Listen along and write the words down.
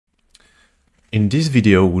In this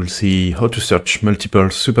video, we'll see how to search multiple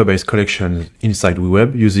Supabase collections inside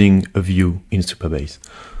WeWeb using a view in Supabase.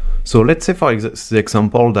 So let's say for the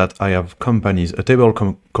example that I have companies, a table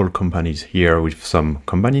called companies here with some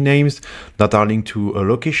company names that are linked to a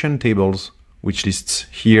location tables, which lists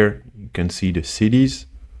here, you can see the cities.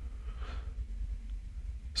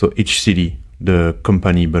 So each city the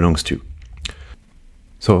company belongs to.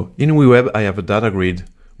 So in WeWeb, I have a data grid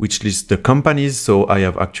which lists the companies. So I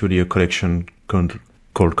have actually a collection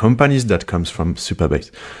called companies that comes from Supabase.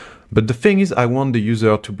 But the thing is, I want the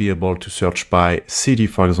user to be able to search by city,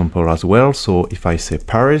 for example, as well. So if I say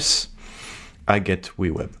Paris, I get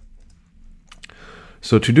WeWeb.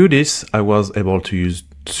 So to do this, I was able to use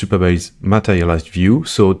Supabase materialized view.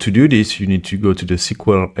 So to do this, you need to go to the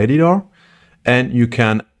SQL editor, and you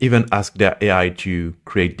can even ask their AI to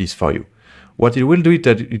create this for you. What it will do is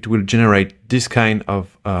that it will generate this kind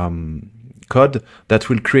of code that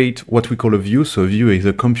will create what we call a view. So a view is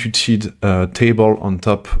a computed table on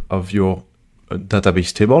top of your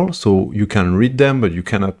database table. So you can read them, but you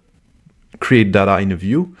cannot create data in a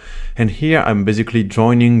view. And here I'm basically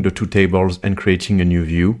joining the two tables and creating a new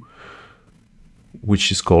view,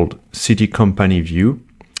 which is called city company view.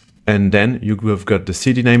 And then you have got the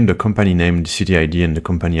city name, the company name, the city ID, and the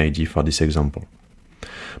company ID for this example.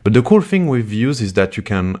 But the cool thing with views is that you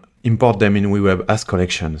can import them in WeWeb as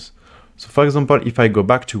collections. So for example, if I go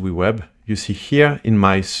back to WeWeb, you see here in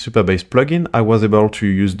my Supabase plugin, I was able to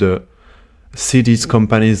use the cities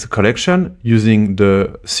companies collection using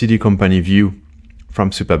the city company view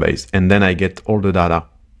from Supabase. And then I get all the data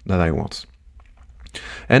that I want.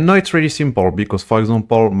 And now it's really simple because, for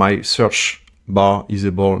example, my search bar is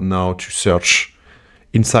able now to search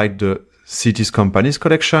inside the cities companies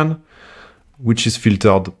collection, which is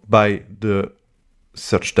filtered by the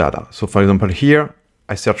search data. So for example, here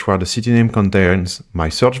I search where the city name contains my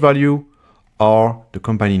search value or the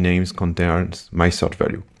company names contains my search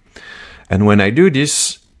value. And when I do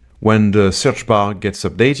this, when the search bar gets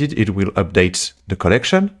updated, it will update the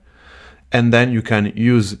collection. And then you can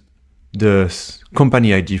use the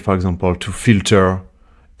company ID, for example, to filter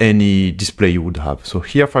any display you would have. So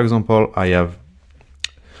here, for example, I have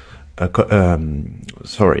a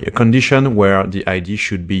condition where the ID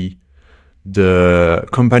should be the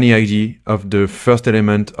company ID of the first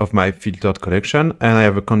element of my filtered collection. And I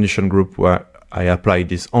have a condition group where I apply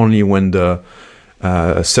this only when the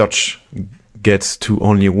search gets to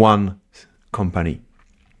only one company.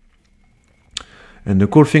 And the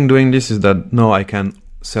cool thing doing this is that now I can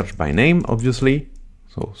search by name, obviously.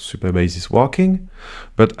 So Supabase is working,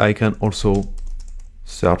 but I can also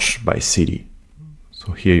search by city.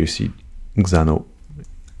 So here you see Xano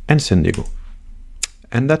and San Diego.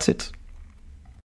 And that's it.